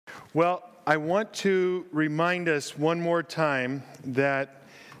Well, I want to remind us one more time that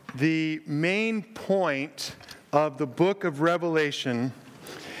the main point of the book of Revelation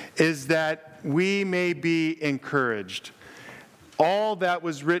is that we may be encouraged. All that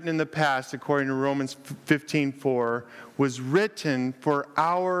was written in the past, according to Romans 15:4, was written for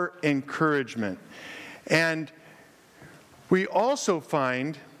our encouragement. And we also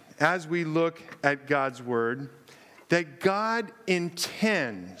find, as we look at God's Word, that God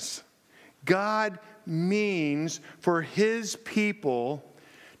intends, God means for His people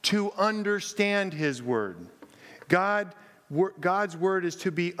to understand His Word. God's Word is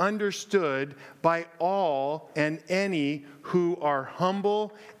to be understood by all and any who are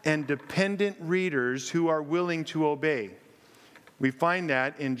humble and dependent readers who are willing to obey. We find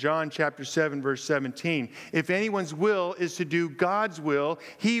that in John chapter 7, verse 17. If anyone's will is to do God's will,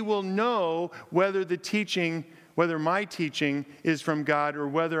 he will know whether my teaching is from God or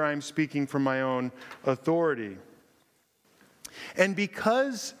whether I'm speaking from my own authority. And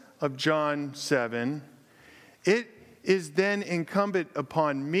because of John 7, it is then incumbent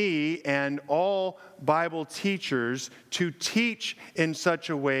upon me and all Bible teachers to teach in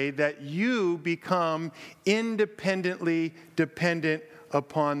such a way that you become independently dependent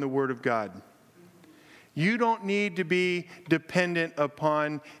upon the Word of God. You don't need to be dependent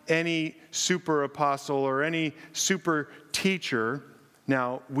upon any super apostle or any super teacher.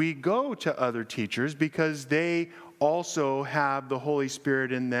 Now, we go to other teachers because they also have the Holy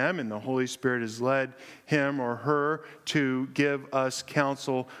Spirit in them, and the Holy Spirit has led him or her to give us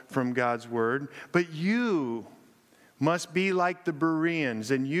counsel from God's Word. But you must be like the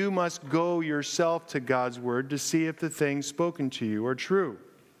Bereans, and you must go yourself to God's Word to see if the things spoken to you are true.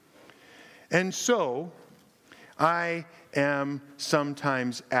 And so, I am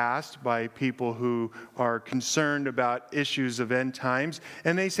sometimes asked by people who are concerned about issues of end times,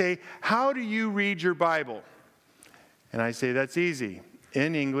 and they say, "How do you read your Bible?" And I say, that's easy.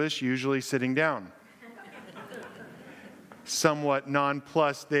 In English, usually sitting down. Somewhat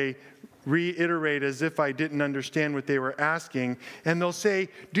nonplussed, they reiterate as if I didn't understand what they were asking. And they'll say,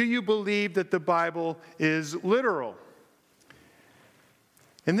 do you believe that the Bible is literal?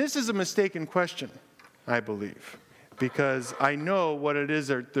 And this is a mistaken question, I believe. Because I know what it is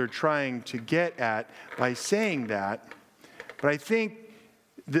they're trying to get at by saying that. But I think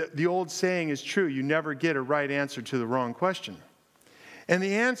the old saying is true. You never get a right answer to the wrong question. And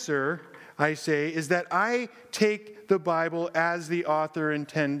the answer, I say, is that I take the Bible as the author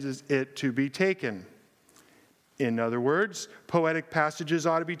intends it to be taken. In other words, poetic passages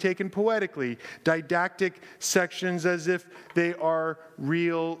ought to be taken poetically, didactic sections as if they are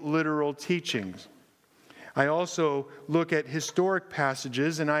real, literal teachings. I also look at historic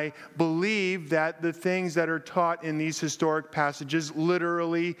passages, and I believe that the things that are taught in these historic passages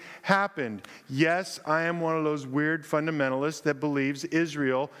literally happened. Yes, I am one of those weird fundamentalists that believes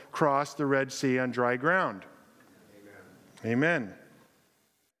Israel crossed the Red Sea on dry ground. Amen.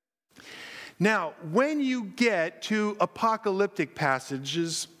 Now, when you get to apocalyptic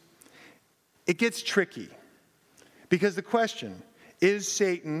passages, it gets tricky. Because the question, is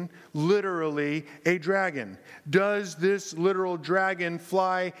Satan literally a dragon? Does this literal dragon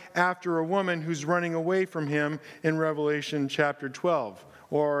fly after a woman who's running away from him in Revelation chapter 12?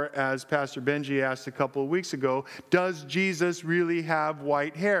 Or as Pastor Benji asked a couple of weeks ago, does Jesus really have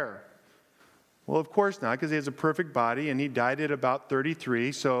white hair? Well, of course not, because he has a perfect body and he died at about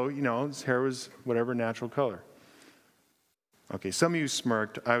 33, so, his hair was whatever natural color. Okay, some of you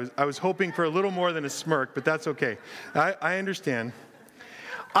smirked. I was hoping for a little more than a smirk, but that's okay. I understand.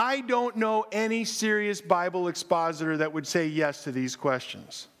 I don't know any serious Bible expositor that would say yes to these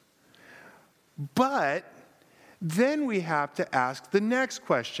questions. But then we have to ask the next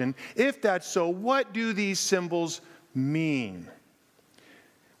question. If that's so, what do these symbols mean?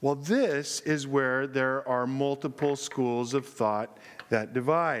 Well, this is where there are multiple schools of thought that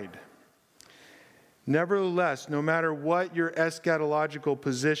divide. Nevertheless, no matter what your eschatological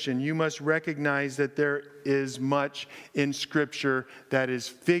position, you must recognize that there is much in Scripture that is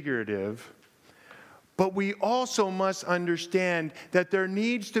figurative. But we also must understand that there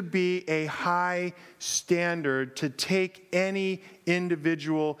needs to be a high standard to take any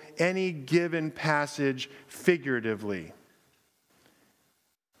individual, any given passage figuratively.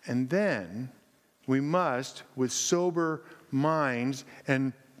 And then we must, with sober minds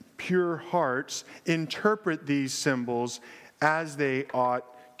and pure hearts, interpret these symbols as they ought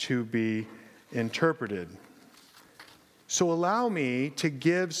to be interpreted. So allow me to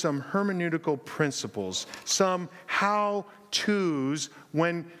give some hermeneutical principles, some how how-tos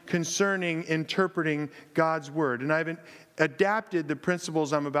when concerning interpreting God's Word. And I've adapted the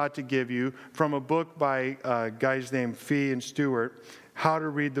principles I'm about to give you from a book by guys named Fee and Stewart, How to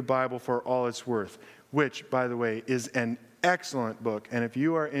Read the Bible for All It's Worth, which, by the way, is an excellent book. And if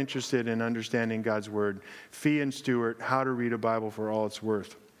you are interested in understanding God's Word, Fee and Stewart, How to Read a Bible for All It's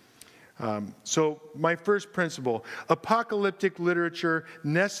Worth. So my first principle, apocalyptic literature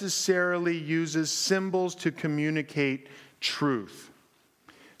necessarily uses symbols to communicate truth.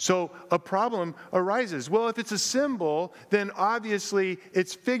 So a problem arises. Well, if it's a symbol, then obviously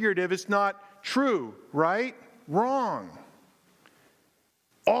it's figurative. It's not true, right? Wrong.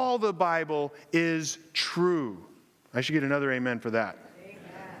 All the Bible is true. I should get another amen for that.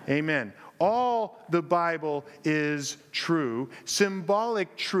 Amen. All the Bible is true.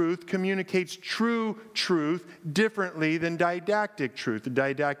 Symbolic truth communicates true truth differently than didactic truth. The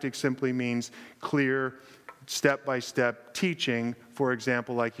didactic simply means clear, step-by-step teaching, for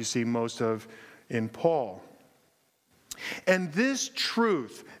example, like you see most of in Paul. And this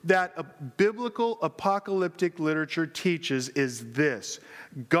truth that a biblical apocalyptic literature teaches is this: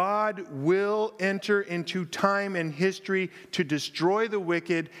 God will enter into time and history to destroy the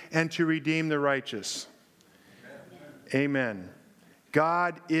wicked and to redeem the righteous. Amen.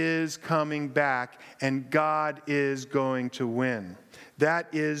 God is coming back, and God is going to win. That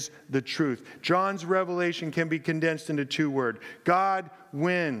is the truth. John's revelation can be condensed into two words: God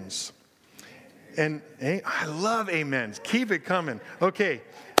wins. And I love amens. Keep it coming. Okay,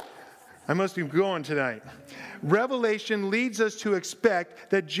 I must be going tonight. Revelation leads us to expect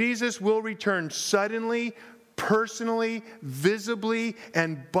that Jesus will return suddenly, personally, visibly,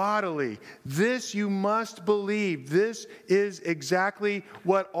 and bodily. This you must believe. This is exactly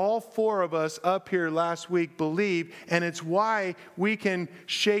what all four of us up here last week believe, and it's why we can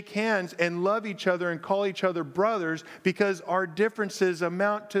shake hands and love each other and call each other brothers, because our differences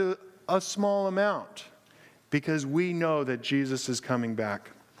amount to a small amount, because we know that Jesus is coming back.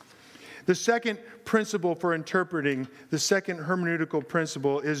 The second principle for interpreting, the second hermeneutical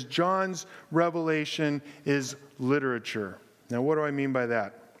principle, is John's revelation is literature. Now, what do I mean by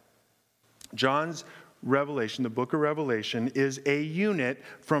that? John's Revelation, the book of Revelation, is a unit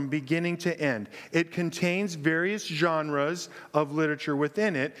from beginning to end. It contains various genres of literature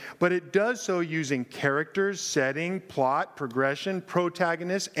within it, but it does so using characters, setting, plot, progression,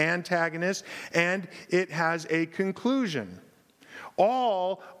 protagonist, antagonist, and it has a conclusion.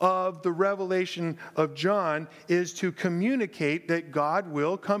 All of the revelation of John is to communicate that God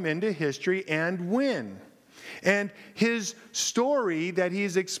will come into history and win. And his story that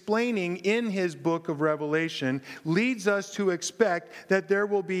he's explaining in his book of Revelation leads us to expect that there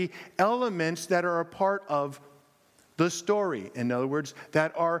will be elements that are a part of the story. In other words,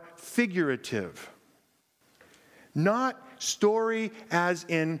 that are figurative. Not story as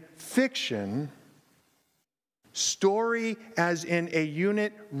in fiction, story as in a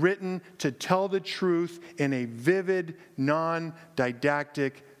unit written to tell the truth in a vivid,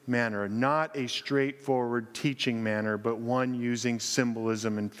 non-didactic manner, not a straightforward teaching manner, but one using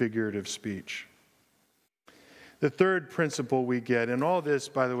symbolism and figurative speech. The third principle we get, and all this,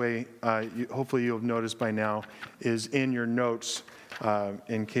 by the way, hopefully you'll have noticed by now, is in your notes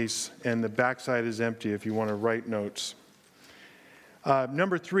in case, and the backside is empty if you want to write notes.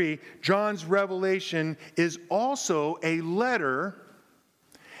 Number 3, John's revelation is also a letter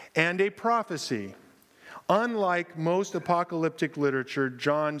and a prophecy. Unlike most apocalyptic literature,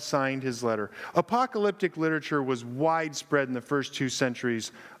 John signed his letter. Apocalyptic literature was widespread in the first 2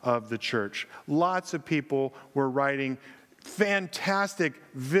 centuries of the church. Lots of people were writing fantastic,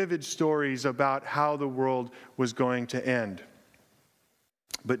 vivid stories about how the world was going to end.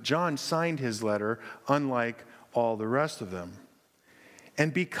 But John signed his letter, unlike all the rest of them.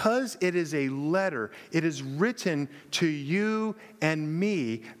 And because it is a letter, it is written to you and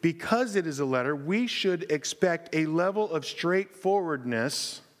me. Because it is a letter, we should expect a level of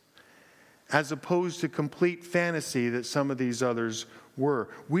straightforwardness as opposed to complete fantasy that some of these others were.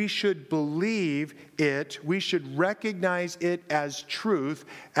 We should believe it. We should recognize it as truth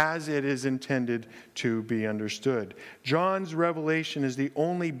as it is intended to be understood. John's revelation is the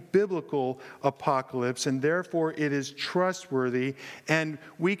only biblical apocalypse, and therefore it is trustworthy. And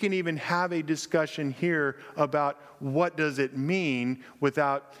we can even have a discussion here about what does it mean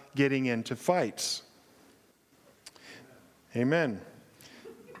without getting into fights. Amen.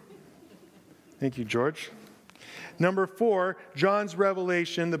 Thank you, George. Number 4, John's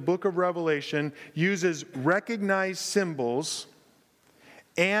revelation, the book of Revelation, uses recognized symbols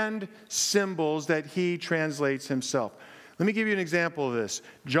and symbols that he translates himself. Let me give you an example of this.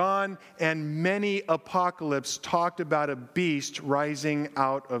 John and many apocalypse talked about a beast rising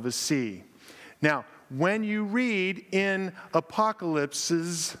out of a sea. Now, when you read in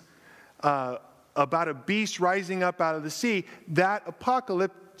apocalypses about a beast rising up out of the sea, that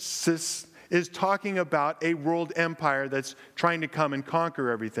apocalypse is talking about a world empire that's trying to come and conquer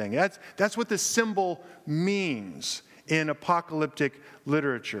everything. That's what the symbol means in apocalyptic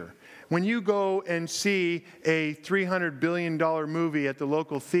literature. When you go and see a $300 billion movie at the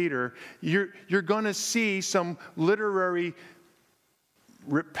local theater, you're going to see some literary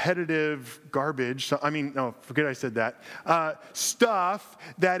repetitive garbage. Forget I said that. Stuff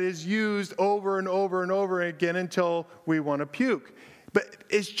that is used over and over and over again until we want to puke. But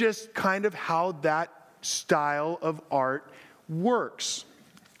it's just kind of how that style of art works.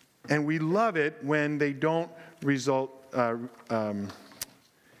 And we love it when they don't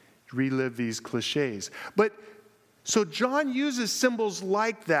relive these cliches. But so John uses symbols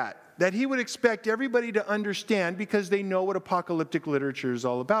like that he would expect everybody to understand because they know what apocalyptic literature is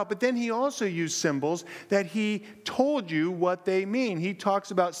all about. But then he also used symbols that he told you what they mean. He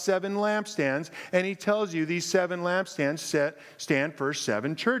talks about 7 lampstands, and he tells you these 7 lampstands stand for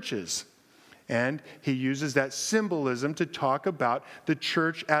 7 churches. And he uses that symbolism to talk about the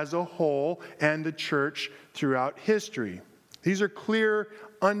church as a whole and the church throughout history. These are clear,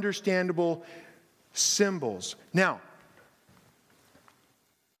 understandable symbols. Now,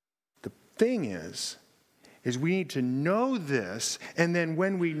 the thing is we need to know this, and then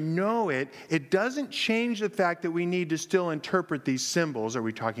when we know it, it doesn't change the fact that we need to still interpret these symbols. Are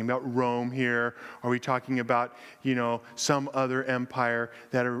we talking about Rome here? Are we talking about, some other empire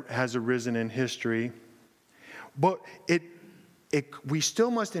that has arisen in history? But we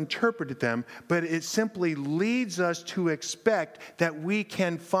still must interpret them, but it simply leads us to expect that we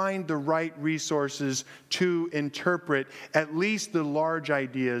can find the right resources to interpret at least the large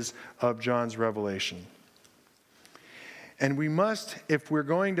ideas of John's revelation. And we must, if we're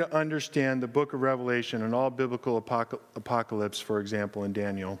going to understand the book of Revelation and all biblical apocalypse, for example, in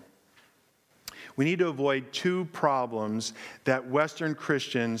Daniel, we need to avoid 2 problems that Western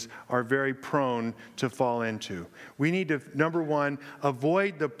Christians are very prone to fall into. We need to, number 1,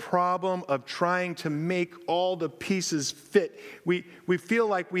 avoid the problem of trying to make all the pieces fit. We feel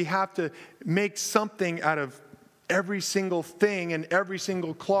like we have to make something out of every single thing and every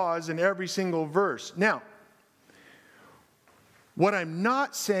single clause and every single verse. Now, what I'm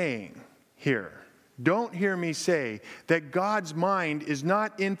not saying here, don't hear me say that God's mind is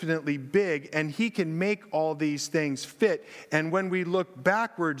not infinitely big and he can make all these things fit. And when we look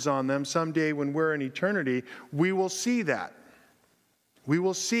backwards on them someday when we're in eternity, we will see that. We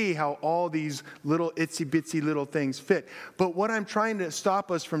will see how all these little itsy-bitsy little things fit. But what I'm trying to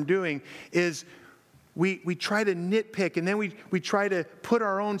stop us from doing is we try to nitpick, and then we try to put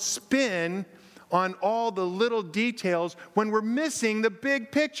our own spin on all the little details when we're missing the big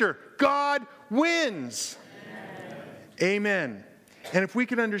picture. God wins. Amen. And if we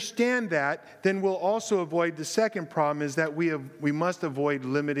can understand that, then we'll also avoid the second problem, is that we must avoid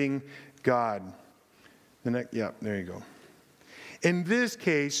limiting God. There you go. In this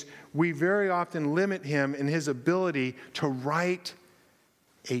case, we very often limit him in his ability to write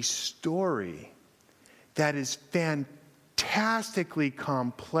a story that is fantastically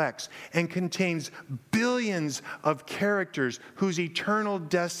complex and contains billions of characters whose eternal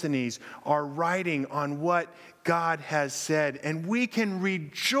destinies are riding on what God has said. And we can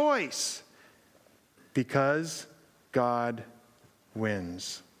rejoice because God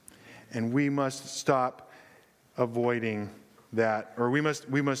wins. And we must stop avoiding that, or we must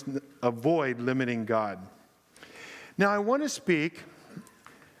avoid limiting God. Now, I want to speak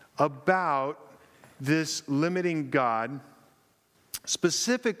about this limiting God,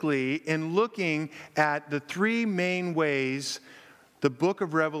 specifically in looking at the 3 main ways the book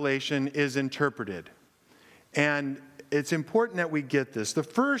of Revelation is interpreted. And it's important that we get this. The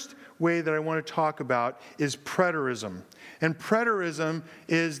first way that I want to talk about is preterism. And preterism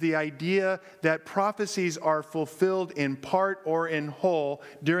is the idea that prophecies are fulfilled in part or in whole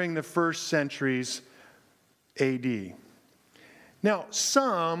during the first centuries AD. Now,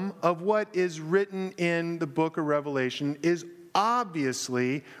 some of what is written in the book of Revelation is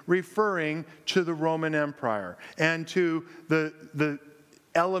obviously referring to the Roman Empire and to the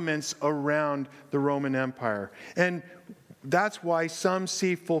elements around the Roman Empire. And that's why some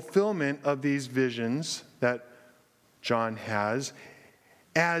see fulfillment of these visions that John has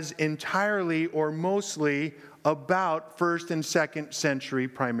as entirely or mostly about 1st and 2nd century,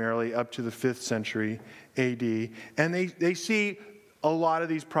 primarily up to the 5th century AD. And they see a lot of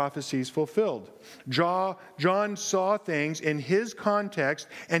these prophecies fulfilled. John saw things in his context,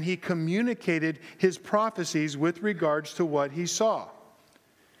 and he communicated his prophecies with regards to what he saw.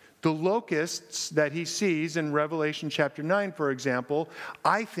 The locusts that he sees in Revelation chapter 9, for example,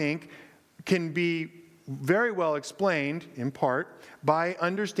 I think can be very well explained, in part, by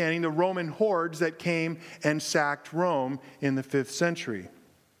understanding the Roman hordes that came and sacked Rome in the 5th century.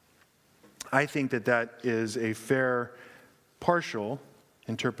 I think that is a fair partial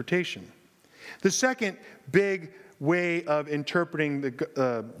interpretation. The second big way of interpreting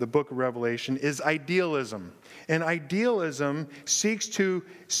the book of Revelation is idealism. And idealism seeks to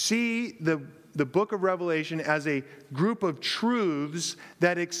see the book of Revelation as a group of truths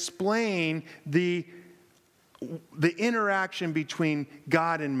that explain the interaction between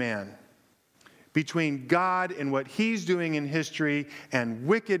God and man, between God and what he's doing in history, and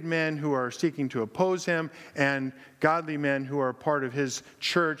wicked men who are seeking to oppose him, and godly men who are part of his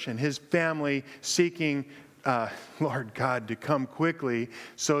church and his family seeking Lord God to come quickly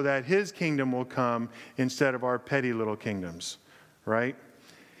so that his kingdom will come instead of our petty little kingdoms, right?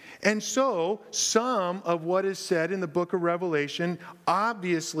 And so, some of what is said in the book of Revelation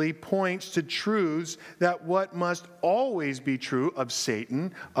obviously points to truths that what must always be true of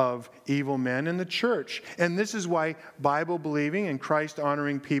Satan, of evil men in the church. And this is why Bible-believing and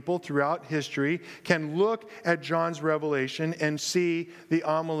Christ-honoring people throughout history can look at John's Revelation and see the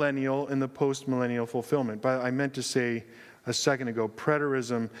amillennial and the post-millennial fulfillment. But I meant to say a second ago,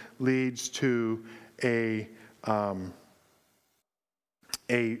 preterism leads to a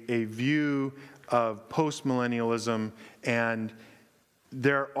view of postmillennialism, and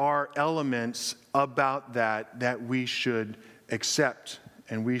there are elements about that we should accept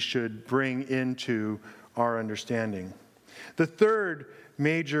and we should bring into our understanding. The third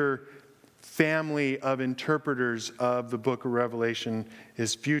major family of interpreters of the book of Revelation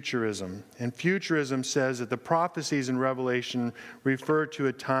is futurism. And futurism says that the prophecies in Revelation refer to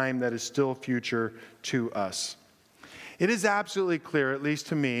a time that is still future to us. It is absolutely clear, at least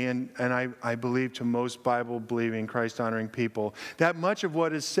to me, and I believe to most Bible-believing, Christ-honoring people, that much of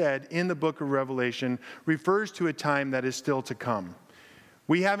what is said in the book of Revelation refers to a time that is still to come.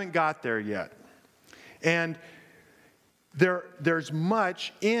 We haven't got there yet. And there's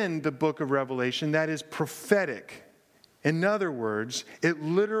much in the book of Revelation that is prophetic. In other words, it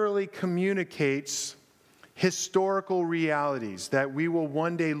literally communicates historical realities that we will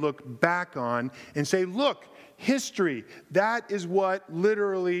one day look back on and say, look, history, that is what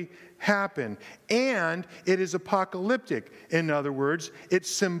literally happened. And it is apocalyptic. In other words, it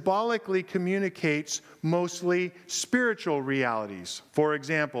symbolically communicates mostly spiritual realities. For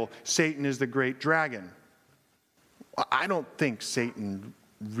example, Satan is the great dragon. I don't think Satan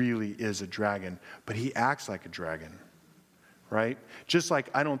really is a dragon, but he acts like a dragon, right? Just like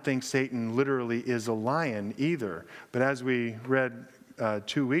I don't think Satan literally is a lion either. But as we read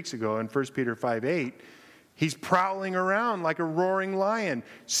 2 weeks ago in 1 Peter 5:8, he's prowling around like a roaring lion,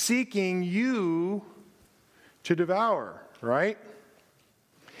 seeking you to devour, right?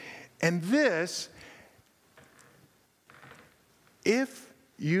 And this, if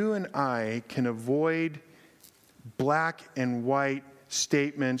you and I can avoid black and white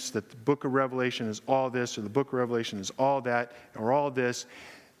statements that the book of Revelation is all this, or the book of Revelation is all that, or all this,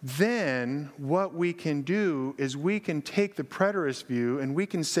 then what we can do is we can take the preterist view and we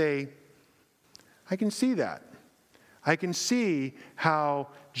can say, I can see that. I can see how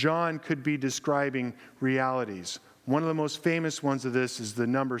John could be describing realities. One of the most famous ones of this is the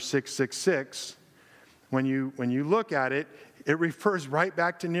number 666. When you look at it, it refers right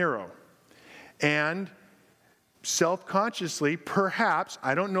back to Nero. And self-consciously, perhaps,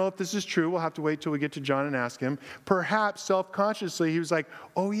 I don't know if this is true, we'll have to wait till we get to John and ask him, perhaps self-consciously he was like,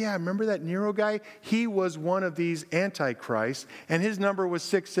 oh yeah, remember that Nero guy? He was one of these antichrists, and his number was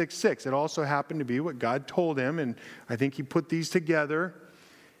 666. It also happened to be what God told him, and I think he put these together,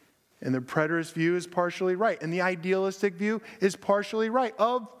 and the preterist view is partially right, and the idealistic view is partially right.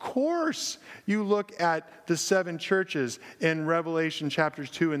 Of course, you look at the 7 churches in Revelation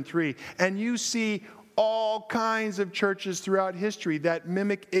chapters 2 and 3, and you see all kinds of churches throughout history that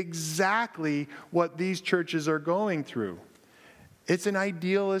mimic exactly what these churches are going through. It's an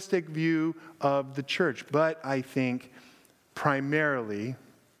idealistic view of the church, but I think primarily,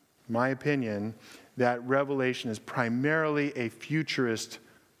 my opinion, that Revelation is primarily a futurist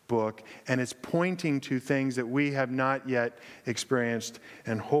book, and it's pointing to things that we have not yet experienced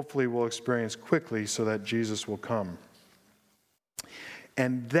and hopefully will experience quickly so that Jesus will come.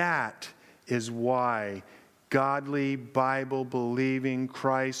 And that is why godly, Bible-believing,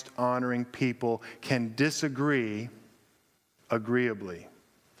 Christ-honoring people can disagree agreeably.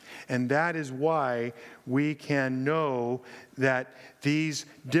 And that is why we can know that these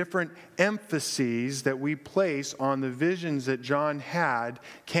different emphases that we place on the visions that John had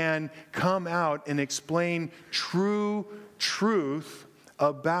can come out and explain true truth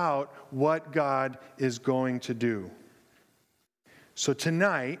about what God is going to do. So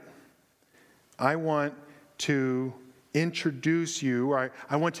tonight, I want to introduce you, or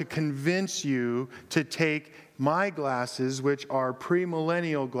I want to convince you to take my glasses, which are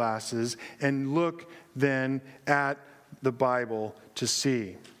premillennial glasses, and look then at the Bible to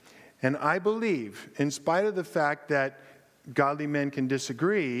see. And I believe, in spite of the fact that godly men can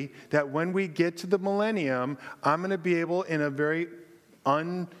disagree, that when we get to the millennium, I'm going to be able, in a very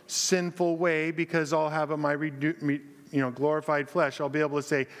unsinful way, because I'll have my glorified flesh, I'll be able to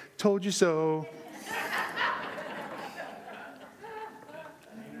say, "Told you so."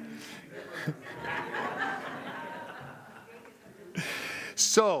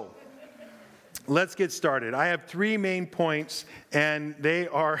 So, let's get started. I have 3 main points, and they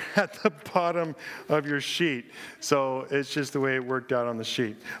are at the bottom of your sheet. So, it's just the way it worked out on the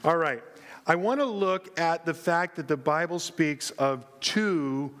sheet. All right. I want to look at the fact that the Bible speaks of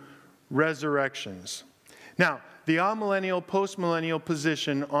 2 resurrections. Now, the amillennial, postmillennial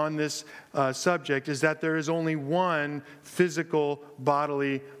position on this subject is that there is only one physical,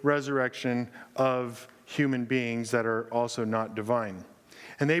 bodily resurrection of human beings that are also not divine.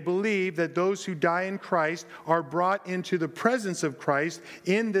 And they believe that those who die in Christ are brought into the presence of Christ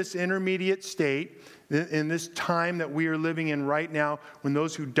in this intermediate state, in this time that we are living in right now. When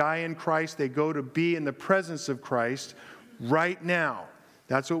those who die in Christ, they go to be in the presence of Christ right now.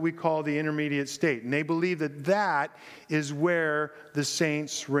 That's what we call the intermediate state. And they believe that that is where the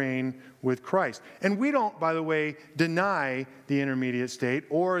saints reign with Christ. And we don't, by the way, deny the intermediate state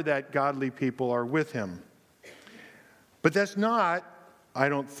or that godly people are with him. But that's not, I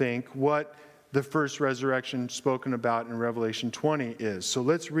don't think, what the first resurrection spoken about in Revelation 20 is. So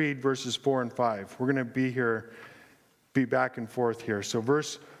let's read verses 4 and 5. We're going to be back and forth here. So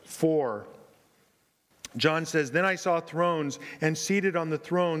verse 4, John says, "Then I saw thrones, and seated on the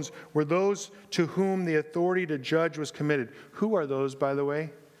thrones were those to whom the authority to judge was committed." Who are those, by the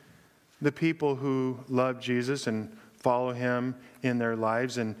way? The people who love Jesus and follow him in their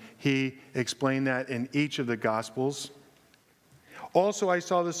lives. And he explained that in each of the Gospels. "Also I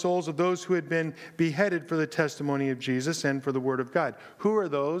saw the souls of those who had been beheaded for the testimony of Jesus and for the word of God." Who are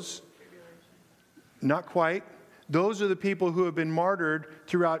those? Not quite. Those are the people who have been martyred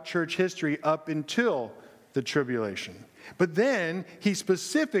throughout church history up until the tribulation. But then he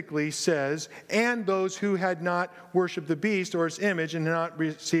specifically says, "and those who had not worshipped the beast or its image and had not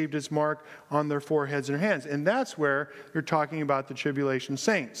received its mark on their foreheads and hands." And that's where you're talking about the tribulation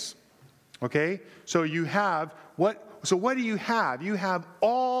saints. Okay? So you have what? So what do you have? You have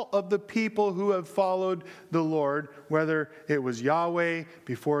all of the people who have followed the Lord, whether it was Yahweh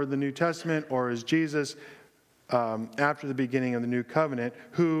before the New Testament or as Jesus after the beginning of the New Covenant,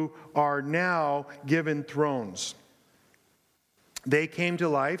 who are now given thrones. They came to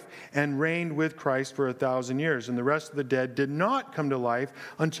life and reigned with Christ for 1,000 years. And the rest of the dead did not come to life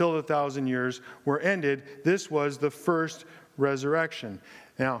until the 1,000 years were ended. This was the first resurrection.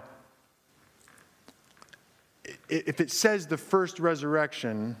 Now, if it says the first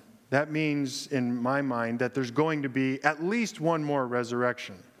resurrection, that means, in my mind, that there's going to be at least one more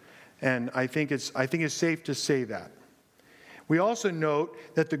resurrection. And I think it's safe to say that. We also note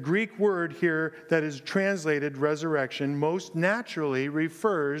that the Greek word here that is translated resurrection most naturally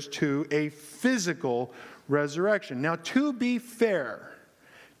refers to a physical resurrection. Now, to be fair,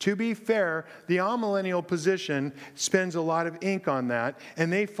 the amillennial position spends a lot of ink on that,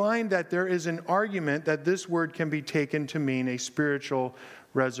 and they find that there is an argument that this word can be taken to mean a spiritual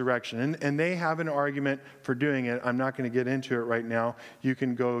resurrection. And they have an argument for doing it. I'm not going to get into it right now. You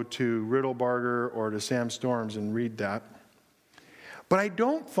can go to Riddlebarger or to Sam Storms and read that. But I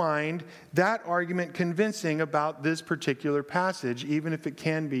don't find that argument convincing about this particular passage, even if it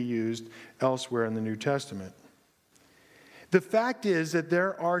can be used elsewhere in the New Testament. The fact is that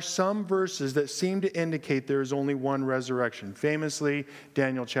there are some verses that seem to indicate there is only one resurrection. Famously,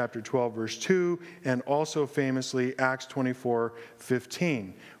 Daniel chapter 12, verse 2, and also famously Acts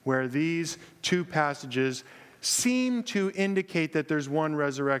 24:15, where these 2 passages seem to indicate that there's one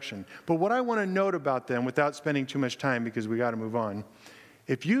resurrection. But what I want to note about them, without spending too much time because we got to move on,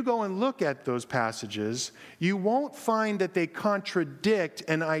 if you go and look at those passages, you won't find that they contradict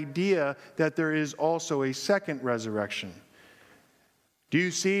an idea that there is also a second resurrection. Do you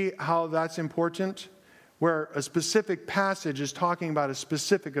see how that's important? Where a specific passage is talking about a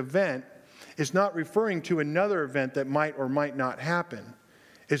specific event, it's not referring to another event that might or might not happen.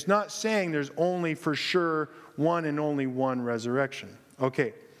 It's not saying there's only for sure one and only one resurrection.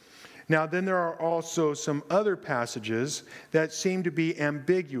 Okay. Now, then there are also some other passages that seem to be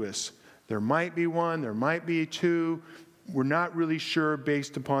ambiguous. There might be one, there might be two. We're not really sure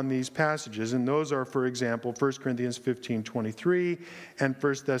based upon these passages. And those are, for example, 1 Corinthians 15:23 and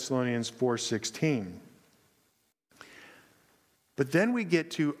 1 Thessalonians 4:16. But then we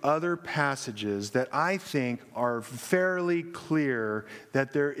get to other passages that I think are fairly clear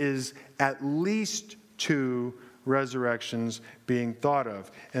that there is at least two resurrections being thought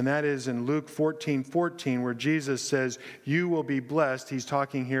of. And that is in Luke 14:14, where Jesus says, you will be blessed. He's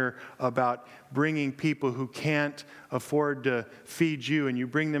talking here about bringing people who can't afford to feed you, and you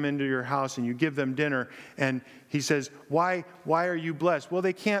bring them into your house and you give them dinner. And he says, why are you blessed? Well,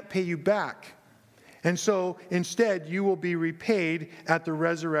 they can't pay you back. And so instead, you will be repaid at the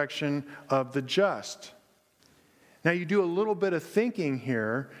resurrection of the just. Now, you do a little bit of thinking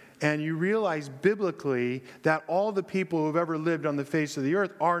here, and you realize biblically that all the people who've ever lived on the face of the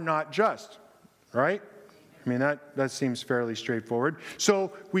earth are not just, right? I mean, that seems fairly straightforward.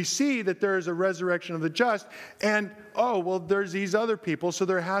 So we see that there is a resurrection of the just, and, there's these other people, so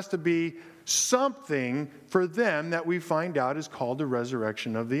there has to be something for them that we find out is called the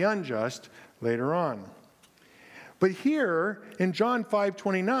resurrection of the unjust later on. But here, in John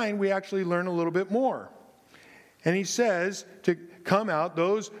 5:29, we actually learn a little bit more. And he says to come out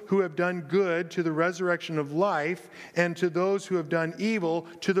those who have done good to the resurrection of life, and to those who have done evil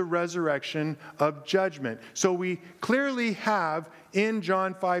to the resurrection of judgment. So we clearly have in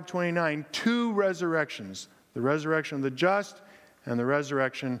John 5:29 two resurrections, the resurrection of the just and the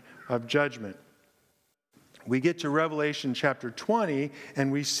resurrection of judgment. We get to Revelation chapter 20,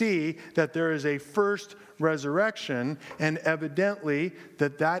 and we see that there is a first resurrection, and evidently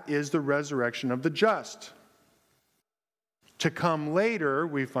that is the resurrection of the just. To come later,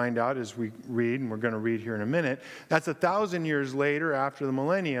 we find out as we read, and we're going to read here in a minute, that's 1,000 years later after the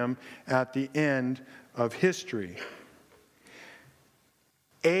millennium at the end of history.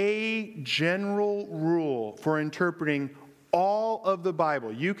 A general rule for interpreting all of the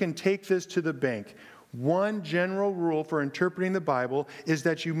Bible, you can take this to the bank. One general rule for interpreting the Bible is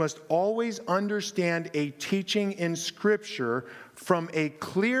that you must always understand a teaching in Scripture from a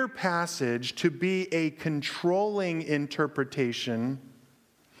clear passage to be a controlling interpretation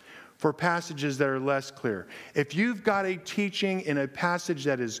for passages that are less clear. If you've got a teaching in a passage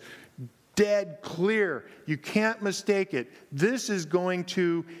that is dead clear, you can't mistake it, this is going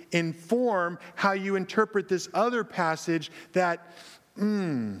to inform how you interpret this other passage that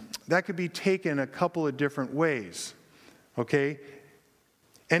could be taken a couple of different ways, okay?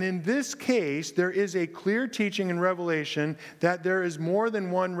 And in this case, there is a clear teaching in Revelation that there is more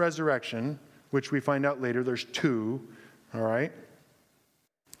than one resurrection, which we find out later there's two, all right?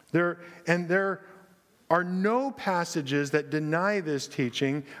 There are no passages that deny this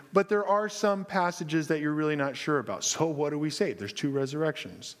teaching, but there are some passages that you're really not sure about. So what do we say? There's two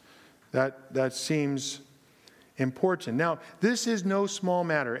resurrections. That seems important. Now, this is no small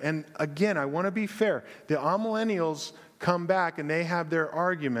matter. And again, I want to be fair. The amillennials come back and they have their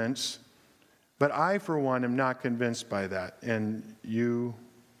arguments, but I, for one, am not convinced by that. And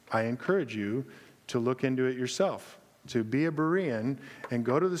I encourage you to look into it yourself, to be a Berean and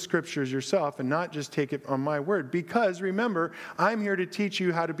go to the Scriptures yourself and not just take it on my word. Because remember, I'm here to teach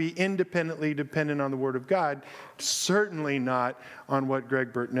you how to be independently dependent on the Word of God, certainly not on what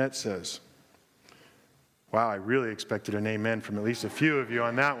Greg Burtnett says. Wow, I really expected an amen from at least a few of you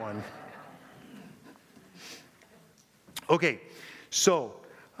on that one. Okay, so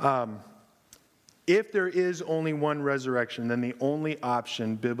if there is only one resurrection, then the only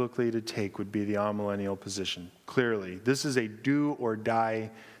option biblically to take would be the amillennial position. Clearly, this is a do or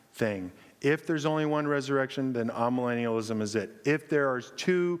die thing. If there's only one resurrection, then amillennialism is it. If there are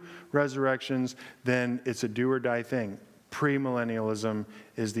two resurrections, then it's a do or die thing. Premillennialism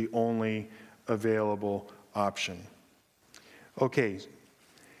is the only available option. Okay,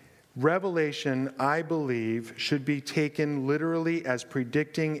 Revelation, I believe, should be taken literally as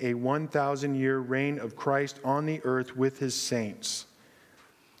predicting a 1,000-year reign of Christ on the earth with his saints.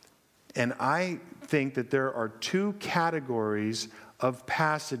 And I think that there are two categories of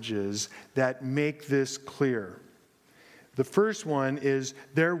passages that make this clear. The first one is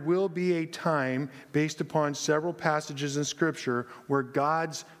there will be a time, based upon several passages in Scripture, where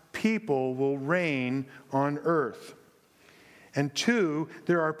God's people will reign on earth. And two,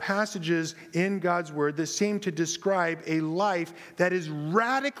 there are passages in God's Word that seem to describe a life that is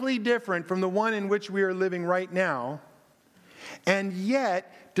radically different from the one in which we are living right now, and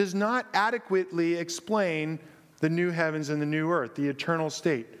yet does not adequately explain the new heavens and the new earth, the eternal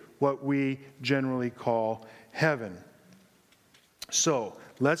state, what we generally call heaven. So,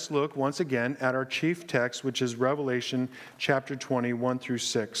 let's look once again at our chief text, which is Revelation chapter 20, 1 through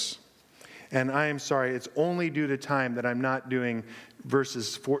 6. And I am sorry, it's only due to time that I'm not doing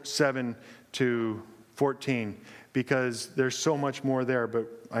verses 7 to 14, because there's so much more there, but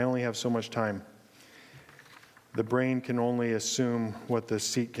I only have so much time. The brain can only assume what the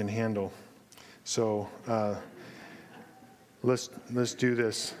seat can handle. So let's do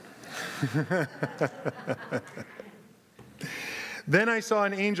this. Then I saw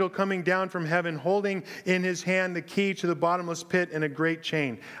an angel coming down from heaven, holding in his hand the key to the bottomless pit and a great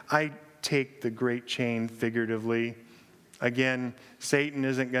chain. I take the great chain figuratively. Again, Satan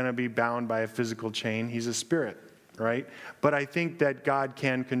isn't going to be bound by a physical chain. He's a spirit, right? But I think that God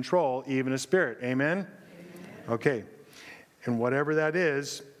can control even a spirit. Amen? Okay. And whatever that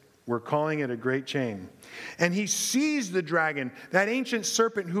is, we're calling it a great chain. And he seized the dragon, that ancient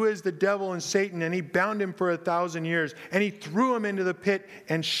serpent who is the devil and Satan, and he bound him for 1,000 years. And he threw him into the pit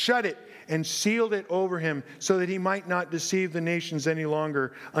and shut it and sealed it over him so that he might not deceive the nations any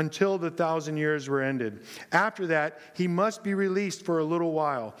longer until the 1,000 years were ended. After that, he must be released for a little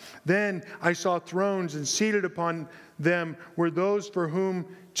while. Then I saw thrones, and seated upon them were those to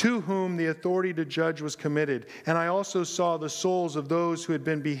whom the authority to judge was committed. And I also saw the souls of those who had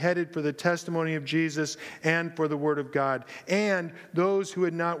been beheaded for the testimony of Jesus and for the word of God, and those who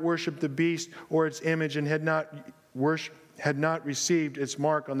had not worshipped the beast or its image and had not received its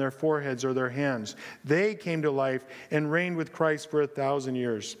mark on their foreheads or their hands. They came to life and reigned with Christ for 1,000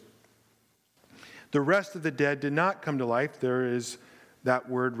 years. The rest of the dead did not come to life. There is that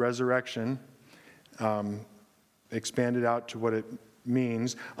word resurrection, expanded out to what it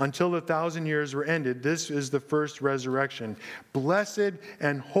means, until the 1,000 years were ended. This is the first resurrection. Blessed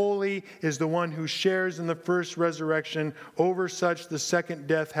and holy is the one who shares in the first resurrection. Over such the second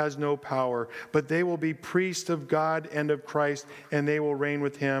death has no power, but they will be priests of God and of Christ, and they will reign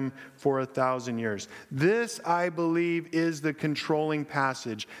with him for 1,000 years. This, I believe, is the controlling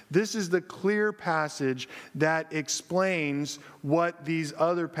passage. This is the clear passage that explains what these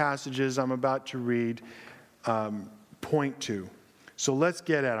other passages I'm about to read point to. So let's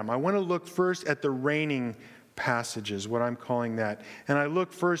get at them. I want to look first at the reigning passages, what I'm calling that. And I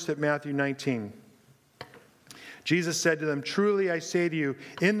look first at Matthew 19. Jesus said to them, "Truly I say to you,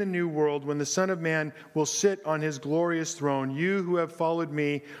 in the new world, when the Son of Man will sit on his glorious throne, you who have followed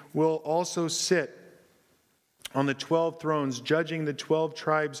me will also sit on the 12 thrones, judging the 12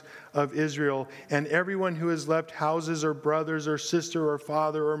 tribes of Israel. And everyone who has left houses or brothers or sister or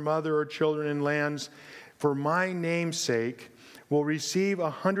father or mother or children and lands for my name's sake will receive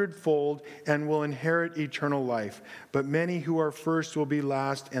 100-fold and will inherit eternal life. But many who are first will be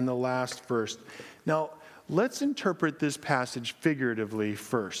last, and the last first." Now, let's interpret this passage figuratively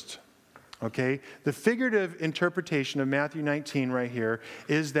first. Okay? The figurative interpretation of Matthew 19 right here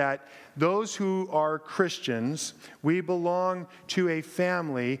is that those who are Christians, we belong to a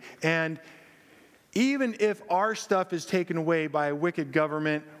family, and even if our stuff is taken away by a wicked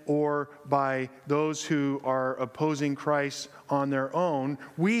government or by those who are opposing Christ on their own,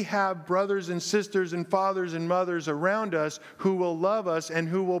 we have brothers and sisters and fathers and mothers around us who will love us and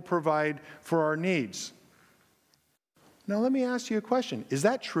who will provide for our needs. Now let me ask you a question. Is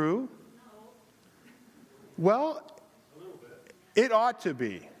that true? No. Well, it ought to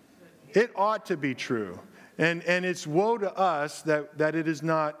be. It ought to be true. And it's woe to us that it is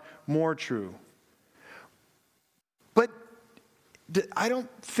not more true. But I don't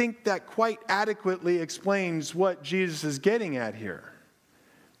think that quite adequately explains what Jesus is getting at here.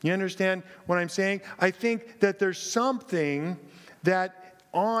 You understand what I'm saying? I think that there's something that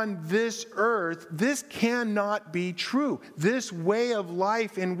on this earth, this cannot be true. This way of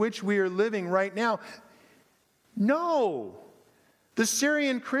life in which we are living right now, no. The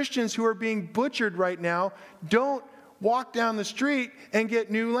Syrian Christians who are being butchered right now don't walk down the street and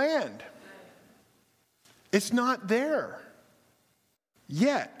get new land. It's not there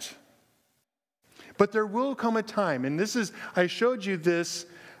yet. But there will come a time, and I showed you this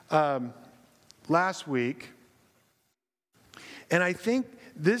last week, and I think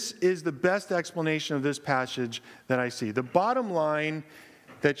this is the best explanation of this passage that I see. The bottom line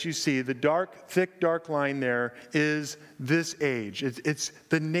that you see, the thick, dark line there, is this age. It's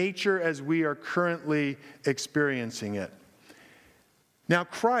the nature as we are currently experiencing it. Now,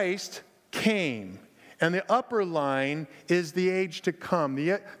 Christ came. And the upper line is the age to come.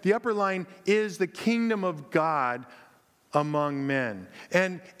 The upper line is the kingdom of God among men.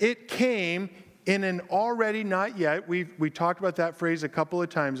 And it came in an already not yet, we talked about that phrase a couple of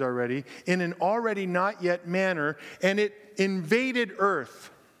times already, in an already not yet manner, and it invaded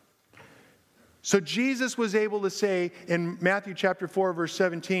earth. So Jesus was able to say in Matthew chapter 4, verse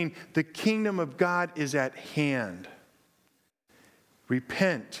 17, the kingdom of God is at hand.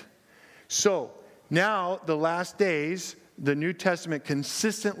 Repent. So now the last days, the New Testament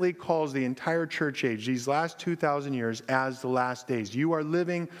consistently calls the entire church age, these last 2,000 years, as the last days. You are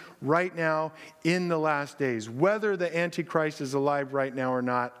living right now in the last days. Whether the Antichrist is alive right now or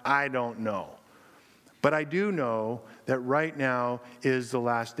not, I don't know. But I do know that right now is the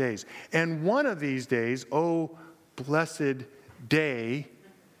last days. And one of these days, oh blessed day,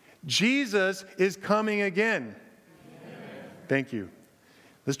 Jesus is coming again. Amen. Thank you.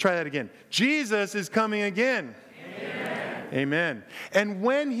 Let's try that again. Jesus is coming again. Amen. Amen. And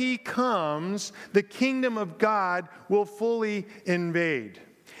when he comes, the kingdom of God will fully invade.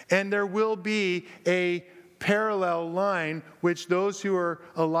 And there will be a parallel line, which those who are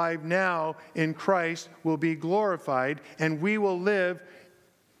alive now in Christ will be glorified, and we will live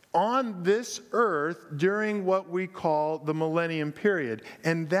on this earth during what we call the millennium period.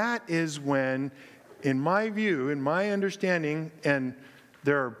 And that is when, in my view, in my understanding, and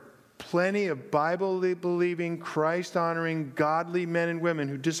there are plenty of Bible-believing, Christ-honoring, godly men and women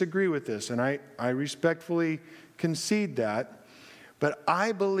who disagree with this, and I respectfully concede that. But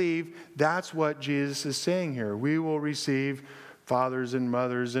I believe that's what Jesus is saying here. We will receive fathers and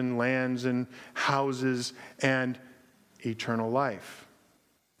mothers and lands and houses and eternal life.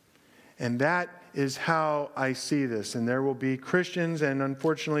 And that is how I see this. And there will be Christians, and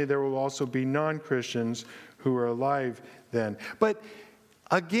unfortunately there will also be non-Christians who are alive then. But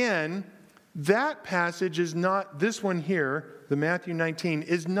again, that passage is not, this one here, the Matthew 19,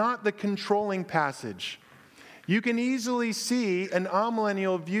 is not the controlling passage. You can easily see an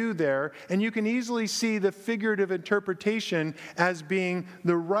amillennial view there, and you can easily see the figurative interpretation as being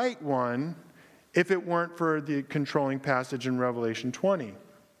the right one if it weren't for the controlling passage in Revelation 20.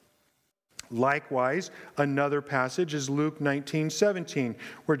 Likewise, another passage is Luke 19:17,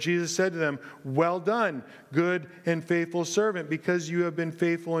 where Jesus said to them, "Well done, good and faithful servant, because you have been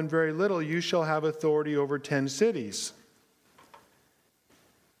faithful in very little, you shall have authority over 10 cities."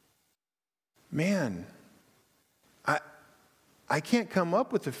 Man, I can't come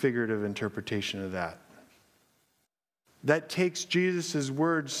up with a figurative interpretation of that. That takes Jesus'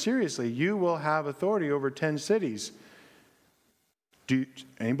 words seriously. You will have authority over 10 cities. Do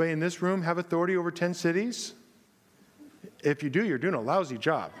anybody in this room have authority over 10 cities? If you do, you're doing a lousy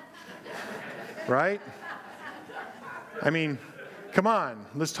job. Right? I mean, come on,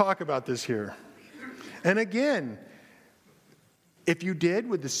 let's talk about this here. And again, if you did,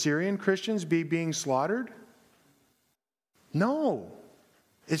 would the Syrian Christians be being slaughtered? No,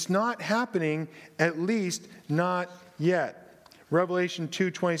 it's not happening, at least not yet. Revelation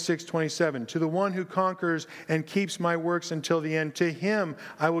 2:26-27, to the one who conquers and keeps my works until the end, to him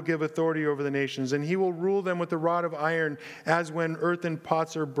I will give authority over the nations, and he will rule them with a rod of iron, as when earthen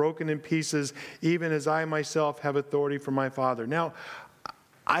pots are broken in pieces, even as I myself have authority from my Father. Now,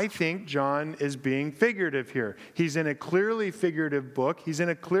 I think John is being figurative here. He's in a clearly figurative book. He's in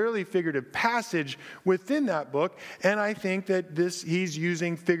a clearly figurative passage within that book. And I think that he's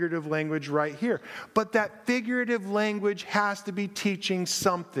using figurative language right here. But that figurative language has to be teaching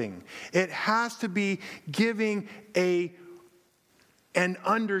something. It has to be giving an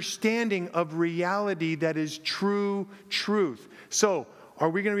understanding of reality that is true truth. So, are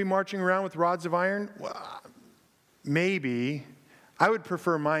we going to be marching around with rods of iron? Well, maybe. I would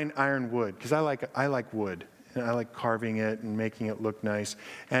prefer mine iron wood, because I like wood, and I like carving it and making it look nice.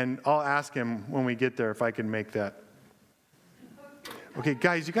 And I'll ask him when we get there if I can make that. Okay,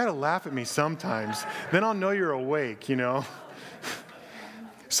 guys, you got to laugh at me sometimes. Then I'll know you're awake, you know.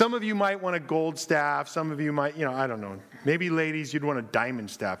 Some of you might want a gold staff. Some of you might, I don't know. Maybe ladies, you'd want a diamond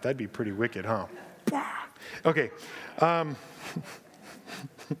staff. That'd be pretty wicked, huh? Okay.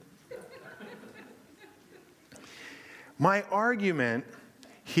 My argument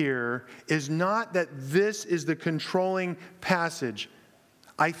here is not that this is the controlling passage.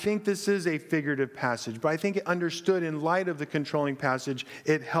 I think this is a figurative passage, but I think it understood in light of the controlling passage,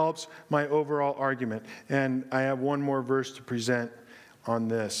 it helps my overall argument. And I have one more verse to present on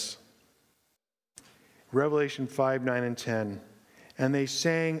this. Revelation 5:9 and 10. And they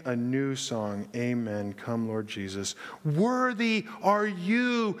sang a new song. Amen. Come, Lord Jesus. Worthy are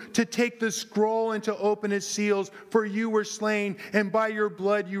you to take the scroll and to open its seals, for you were slain, and by your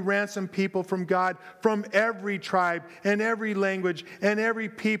blood you ransomed people from God, from every tribe and every language and every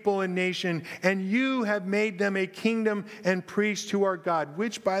people and nation. And you have made them a kingdom and priests to our God,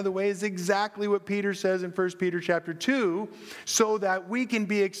 which, by the way, is exactly what Peter says in 1 Peter chapter 2, so that we can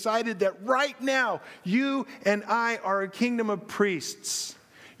be excited that right now you and I are a kingdom of priests.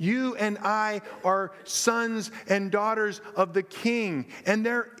 You and I are sons and daughters of the King. And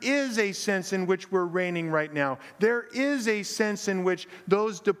there is a sense in which we're reigning right now. There is a sense in which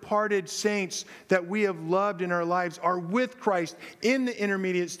those departed saints that we have loved in our lives are with Christ in the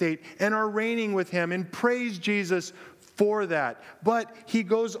intermediate state and are reigning with Him. And praise Jesus for that. But he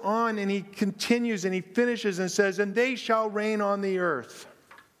goes on and he continues and he finishes and says, and they shall reign on the earth.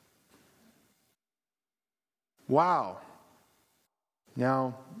 Wow.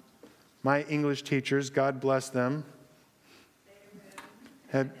 Now, my English teachers, God bless them,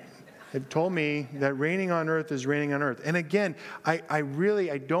 have told me that reigning on earth is reigning on earth. And again, I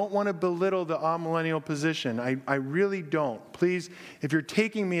don't want to belittle the amillennial position. I really don't. Please, if you're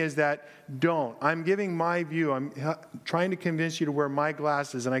taking me as that, don't. I'm giving my view. I'm trying to convince you to wear my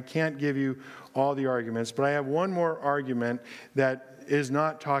glasses, and I can't give you all the arguments. But I have one more argument that is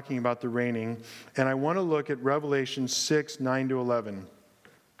not talking about the reigning, and I want to look at Revelation 6, 9 to 11.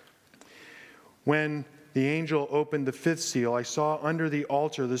 When the angel opened the fifth seal, I saw under the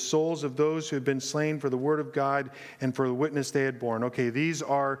altar the souls of those who had been slain for the word of God and for the witness they had borne. Okay, these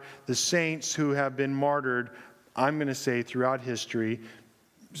are the saints who have been martyred, I'm going to say, throughout history.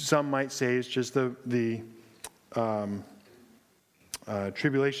 Some might say it's just the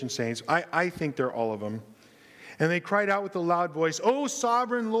tribulation saints. I think they're all of them. And they cried out with a loud voice, O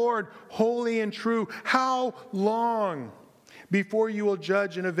sovereign Lord, holy and true, how long before you will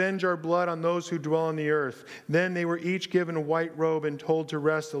judge and avenge our blood on those who dwell on the earth? Then they were each given a white robe and told to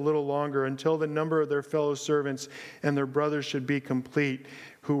rest a little longer until the number of their fellow servants and their brothers should be complete,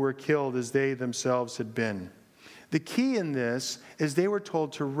 who were killed as they themselves had been. The key in this is they were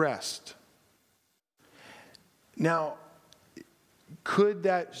told to rest. Now, could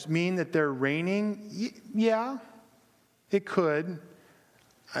that mean that they're reigning? Yeah, it could.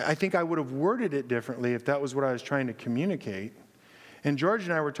 I think I would have worded it differently if that was what I was trying to communicate. And George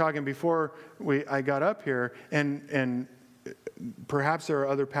and I were talking before I got up here, and perhaps there are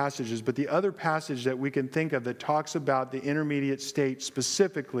other passages, but the other passage that we can think of that talks about the intermediate state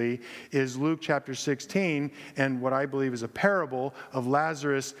specifically is Luke chapter 16, and what I believe is a parable of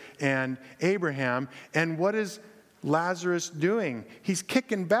Lazarus and Abraham. And what is Lazarus doing? He's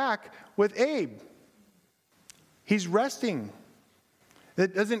kicking back with Abe. He's resting.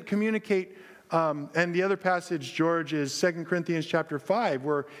 That doesn't communicate. And the other passage, George, is 2 Corinthians chapter 5,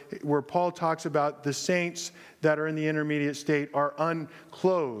 where Paul talks about the saints that are in the intermediate state are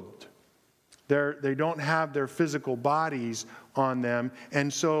unclothed. They don't have their physical bodies on them.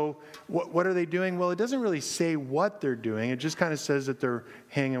 And so what are they doing? Well, it doesn't really say what they're doing. It just kind of says that they're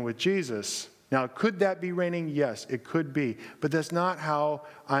hanging with Jesus. Now, could that be reigning? Yes, it could be. But that's not how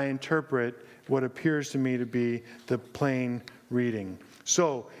I interpret what appears to me to be the plain reading.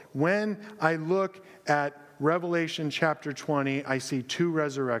 So when I look at Revelation chapter 20, I see two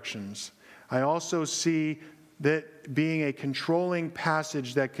resurrections. I also see that being a controlling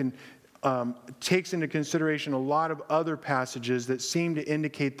passage that takes into consideration a lot of other passages that seem to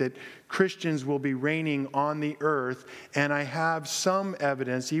indicate that Christians will be reigning on the earth. And I have some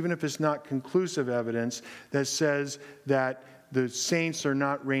evidence, even if it's not conclusive evidence, that says that the saints are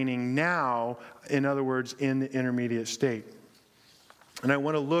not reigning now, in other words, in the intermediate state. And I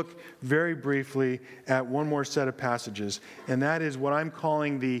want to look very briefly at one more set of passages, and that is what I'm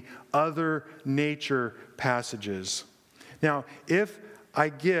calling the other nature passages. Now, if I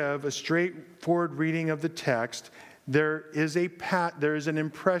give a straightforward reading of the text, there is an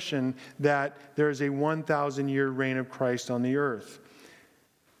impression that there is a 1,000-year reign of Christ on the earth.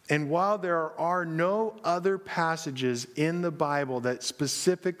 And while there are no other passages in the Bible that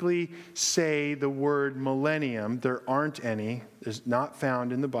specifically say the word millennium, there aren't any, it's not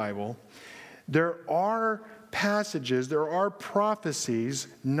found in the Bible, there are passages, there are prophecies,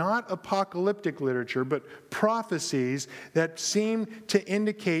 not apocalyptic literature, but prophecies that seem to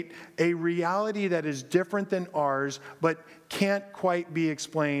indicate a reality that is different than ours, but can't quite be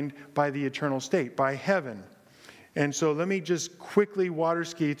explained by the eternal state, by heaven. And so let me just quickly water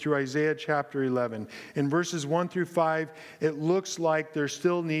ski through Isaiah chapter 11. In verses 1 through 5, it looks like there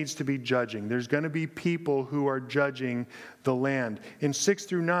still needs to be judging. There's going to be people who are judging the land. In 6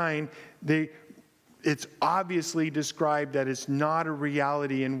 through 9, it's obviously described that it's not a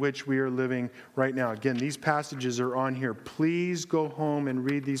reality in which we are living right now. Again, these passages are on here. Please go home and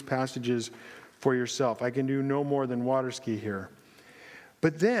read these passages for yourself. I can do no more than water ski here.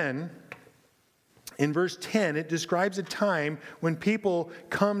 But then, in verse 10, it describes a time when people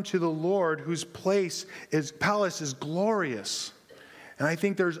come to the Lord whose palace is glorious. And I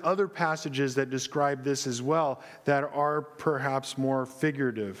think there's other passages that describe this as well that are perhaps more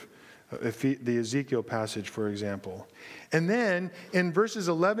figurative. The Ezekiel passage, for example. And then in verses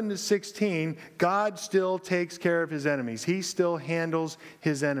 11 to 16, God still takes care of his enemies. He still handles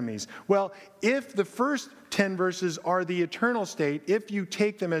his enemies. Well, if the first 10 verses are the eternal state, if you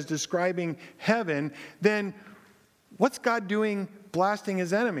take them as describing heaven, then what's God doing blasting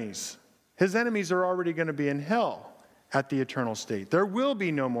his enemies? His enemies are already going to be in hell at the eternal state. There will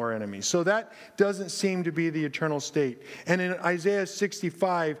be no more enemies. So that doesn't seem to be the eternal state. And in Isaiah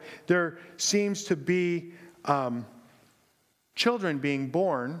 65, there seems to be children being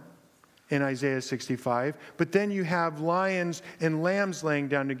born in Isaiah 65. But then you have lions and lambs laying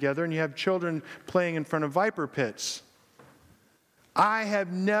down together, and you have children playing in front of viper pits. I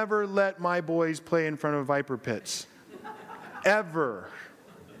have never let my boys play in front of viper pits. Ever.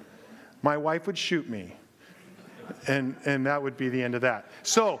 My wife would shoot me. And that would be the end of that.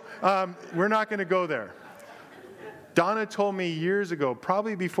 So, we're not going to go there. Donna told me years ago,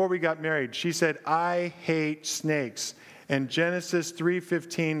 probably before we got married, she said, I hate snakes. And Genesis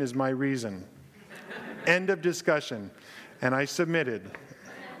 3:15 is my reason. End of discussion. And I submitted.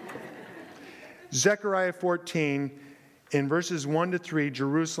 Zechariah 14, in verses 1 to 3,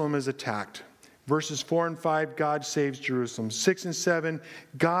 Jerusalem is attacked. Verses 4 and 5, God saves Jerusalem. 6 and 7,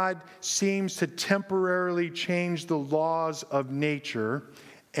 God seems to temporarily change the laws of nature.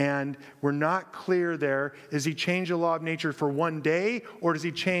 And we're not clear there. Does he change the law of nature for one day? Or does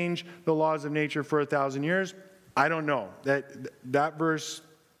he change the laws of nature for 1,000 years? I don't know. That verse,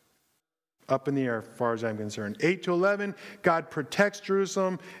 up in the air as far as I'm concerned. 8 to 11, God protects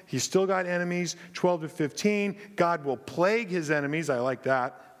Jerusalem. He's still got enemies. 12 to 15, God will plague his enemies. I like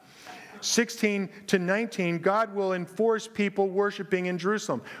that. 16 to 19, God will enforce people worshiping in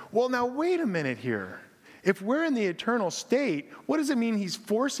Jerusalem. Well, now wait a minute here. If we're in the eternal state, what does it mean he's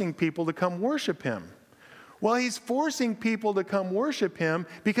forcing people to come worship him? Well, he's forcing people to come worship him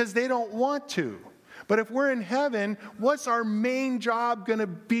because they don't want to. But if we're in heaven, what's our main job going to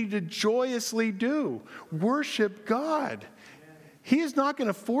be to joyously do? Worship God. He is not going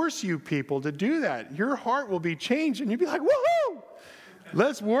to force you people to do that. Your heart will be changed and you'll be like, woohoo!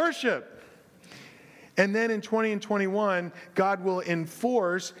 Let's worship. And then in 20 and 21, God will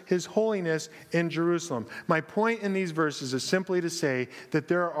enforce his holiness in Jerusalem. My point in these verses is simply to say that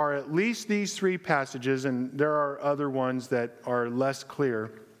there are at least these three passages, and there are other ones that are less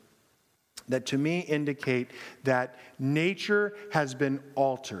clear, that to me indicate that nature has been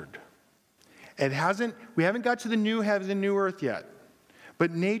altered. We haven't got to the new heavens and new earth yet,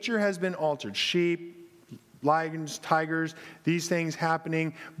 but nature has been altered. Sheep, lions, tigers, these things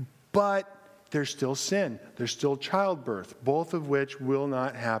happening, but there's still sin. There's still childbirth, both of which will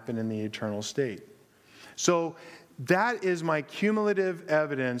not happen in the eternal state. So that is my cumulative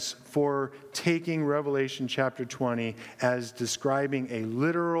evidence for taking Revelation chapter 20 as describing a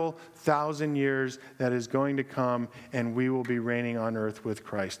literal 1,000 years that is going to come, and we will be reigning on earth with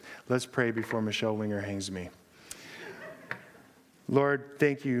Christ. Let's pray before Michelle Winger hangs me. Lord,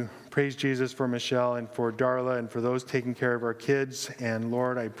 thank you. Praise Jesus for Michelle and for Darla and for those taking care of our kids. And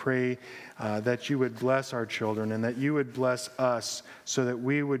Lord, I pray that you would bless our children and that you would bless us so that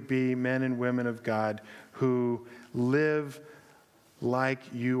we would be men and women of God who live like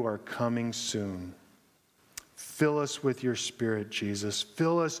you are coming soon. Fill us with your Spirit, Jesus.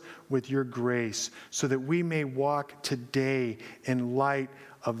 Fill us with your grace so that we may walk today in light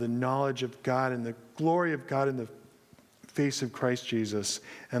of the knowledge of God and the glory of God in the face of Christ Jesus,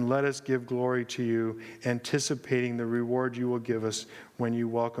 and let us give glory to you, anticipating the reward you will give us when you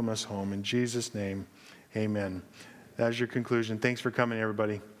welcome us home. In Jesus' name, amen. That is your conclusion. Thanks for coming,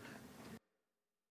 everybody.